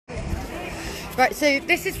Right, so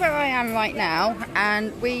this is where I am right now,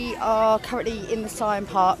 and we are currently in the Siam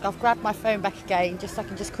Park. I've grabbed my phone back again just so I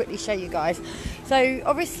can just quickly show you guys. So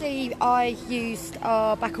obviously I used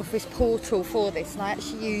our back office portal for this, and I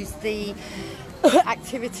actually used the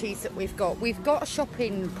activities that we've got. We've got a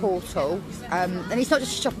shopping portal, and it's not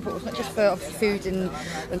just a shopping portal, it's not just for obviously food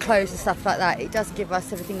and clothes and stuff like that. It does give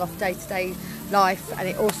us everything off day-to-day life, and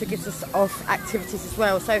it also gives us off activities as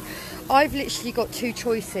well. So I've literally got two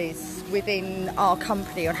choices within our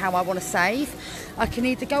company on how I want to save. I can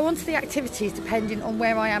either go onto the activities depending on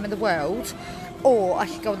where I am in the world, or I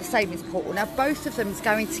can go on the savings portal. Now both of them is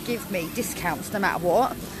going to give me discounts no matter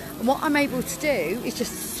what, and what I'm able to do is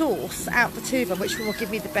just source out the two of them which will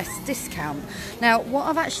give me the best discount. Now what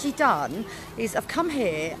I've actually done is I've come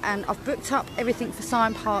here and I've booked up everything for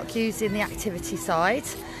Siam Park using the activity side.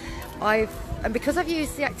 And because I've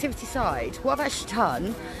used the activity side, what I've actually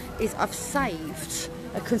done is I've saved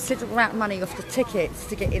a considerable amount of money off the tickets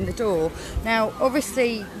to get in the door. Now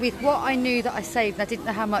obviously with what I knew that I saved, and I didn't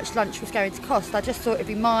know how much lunch was going to cost, I just thought it'd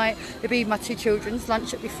be my two children's lunch,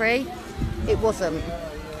 it'd be free. It wasn't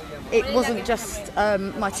just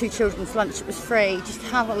my two children's lunch, it was free. Just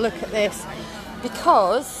have a look at this,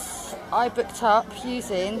 because I booked up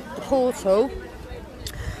using the portal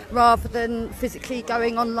rather than physically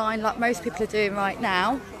going online like most people are doing right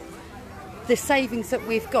now. The savings that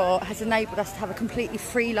we've got has enabled us to have a completely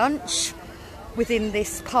free lunch within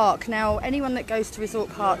this park. Now anyone that goes to resort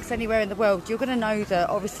parks anywhere in the world, you're going to know that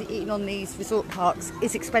obviously eating on these resort parks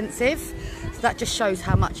is expensive, so that just shows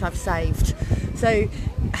how much I've saved. So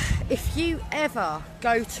if you ever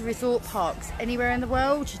go to resort parks anywhere in the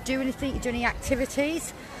world, you do anything, you do any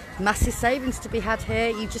activities, massive savings to be had here.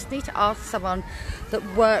 You just need to ask someone that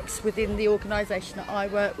works within the organisation that I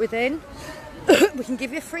work within. We can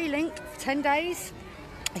give you a free link for 10 days.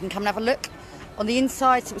 You can come and have a look on the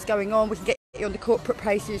inside, see what's going on. We can get you on the corporate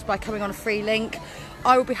pages by coming on a free link.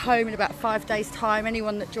 I will be home in about 5 days' time.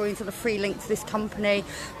 Anyone that joins on a free link to this company,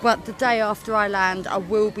 but the day after I land, I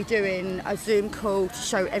will be doing a Zoom call to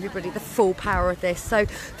show everybody the full power of this. So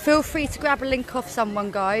feel free to grab a link off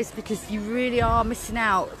someone, guys, because you really are missing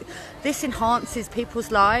out. This enhances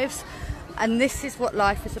people's lives, and this is what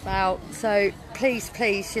life is about. So please,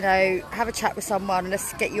 you know, have a chat with someone and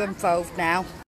let's get you involved now.